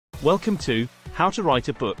Welcome to How to Write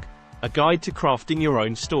a Book, a guide to crafting your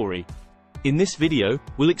own story. In this video,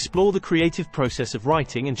 we'll explore the creative process of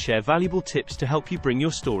writing and share valuable tips to help you bring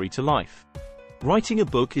your story to life. Writing a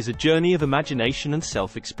book is a journey of imagination and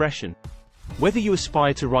self-expression. Whether you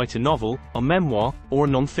aspire to write a novel, a memoir, or a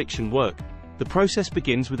non-fiction work, the process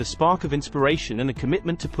begins with a spark of inspiration and a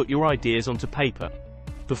commitment to put your ideas onto paper.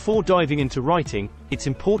 Before diving into writing, it's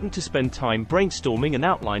important to spend time brainstorming and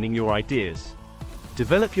outlining your ideas.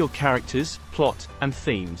 Develop your characters, plot, and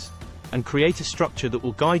themes, and create a structure that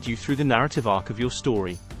will guide you through the narrative arc of your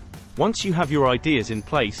story. Once you have your ideas in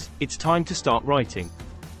place, it's time to start writing.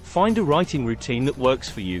 Find a writing routine that works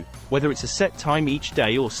for you, whether it's a set time each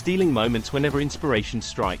day or stealing moments whenever inspiration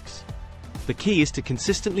strikes. The key is to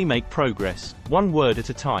consistently make progress, one word at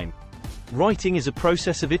a time. Writing is a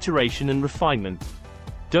process of iteration and refinement.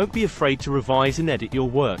 Don't be afraid to revise and edit your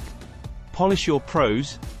work. Polish your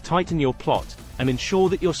prose, tighten your plot, and ensure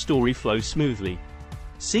that your story flows smoothly.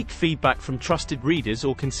 Seek feedback from trusted readers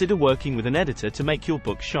or consider working with an editor to make your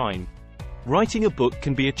book shine. Writing a book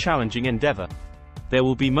can be a challenging endeavor. There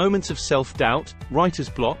will be moments of self-doubt, writer's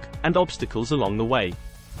block, and obstacles along the way.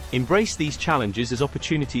 Embrace these challenges as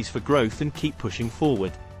opportunities for growth and keep pushing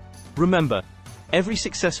forward. Remember, every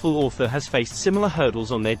successful author has faced similar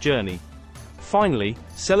hurdles on their journey. Finally,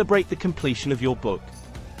 celebrate the completion of your book.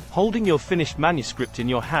 Holding your finished manuscript in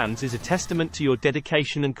your hands is a testament to your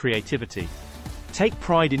dedication and creativity. Take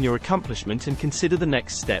pride in your accomplishment and consider the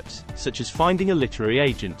next steps, such as finding a literary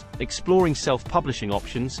agent, exploring self-publishing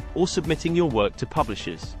options, or submitting your work to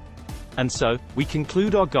publishers. And so, we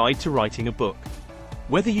conclude our guide to writing a book.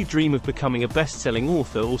 Whether you dream of becoming a best-selling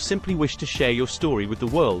author or simply wish to share your story with the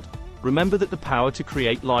world, remember that the power to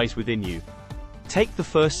create lies within you. Take the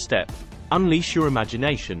first step. Unleash your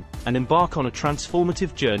imagination, and embark on a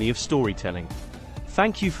transformative journey of storytelling.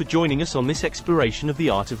 Thank you for joining us on this exploration of the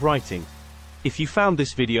art of writing. If you found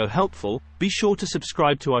this video helpful, be sure to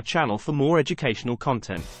subscribe to our channel for more educational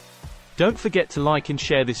content. Don't forget to like and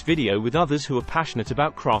share this video with others who are passionate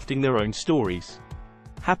about crafting their own stories.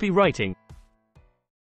 Happy writing!